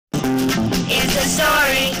It's a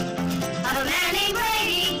story of a man named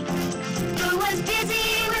Brady who was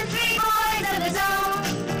busy with 3 boys of his own.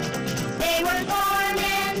 They were 4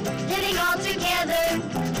 men living all together,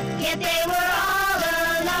 yet they were all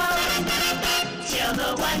alone. Till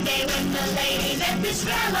the one day when the lady met this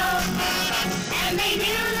fellow, and they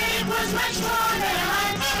knew that it was much more than a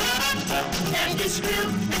hunch. That this group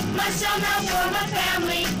must somehow form a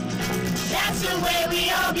family. That's the way we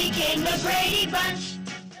all became the Brady Bunch.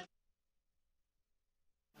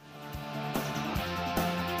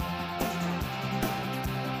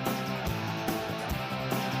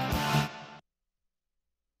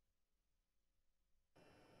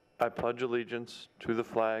 I pledge allegiance to the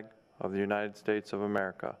flag of the United States of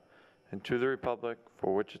America and to the republic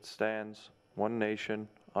for which it stands, one nation,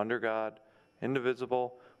 under God,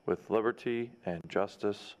 indivisible, with liberty and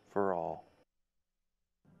justice for all.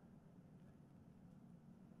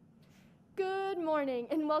 Good morning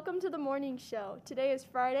and welcome to the morning show. Today is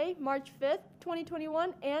Friday, March 5th,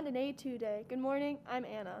 2021 and an A2 day. Good morning, I'm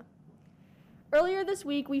Anna. Earlier this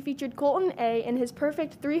week, we featured Colton A. in his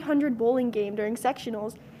perfect 300 bowling game during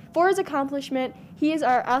sectionals. For his accomplishment, he is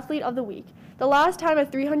our athlete of the week. The last time a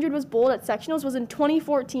 300 was bowled at sectionals was in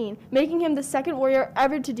 2014, making him the second warrior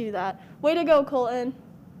ever to do that. Way to go, Colton.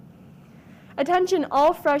 Attention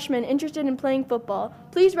all freshmen interested in playing football.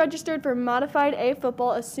 Please register for Modified A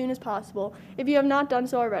football as soon as possible if you have not done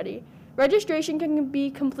so already. Registration can be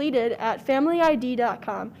completed at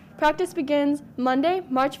familyid.com. Practice begins Monday,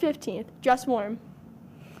 March 15th. Dress warm.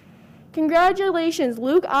 Congratulations,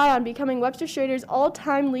 Luke I, on becoming Webster Schrader's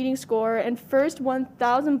all-time leading scorer and first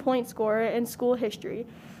 1,000-point scorer in school history.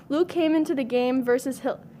 Luke came into the game versus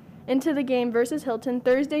Hilton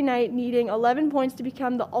Thursday night, needing 11 points to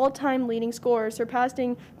become the all-time leading scorer,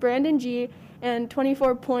 surpassing Brandon G. and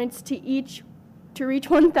 24 points to reach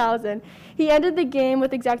 1,000. He ended the game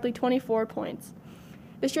with exactly 24 points.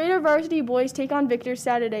 The Schrader varsity boys take on Victor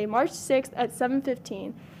Saturday, March 6th at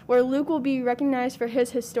 7:15. Where Luke will be recognized for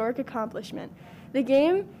his historic accomplishment. The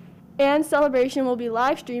game and celebration will be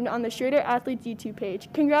live streamed on the Schrader Athletes YouTube page.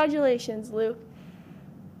 Congratulations, Luke.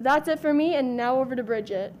 That's it for me, and now over to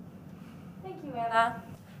Bridget. Thank you, Anna.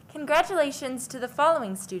 Congratulations to the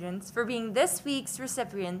following students for being this week's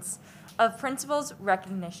recipients of Principal's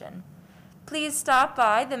Recognition. Please stop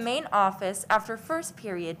by the main office after first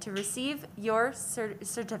period to receive your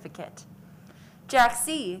certificate. Jack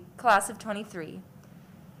C., class of 23.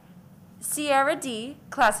 Sierra D.,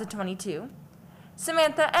 class of 22.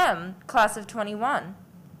 Samantha M., class of 21.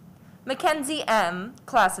 Mackenzie M.,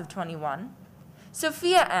 class of 21.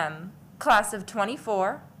 Sophia M., class of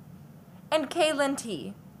 24. And Kaylin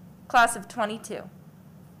T., class of 22.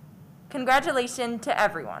 Congratulations to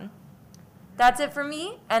everyone. That's it for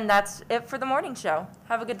me, and that's it for the morning show.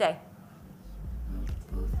 Have a good day.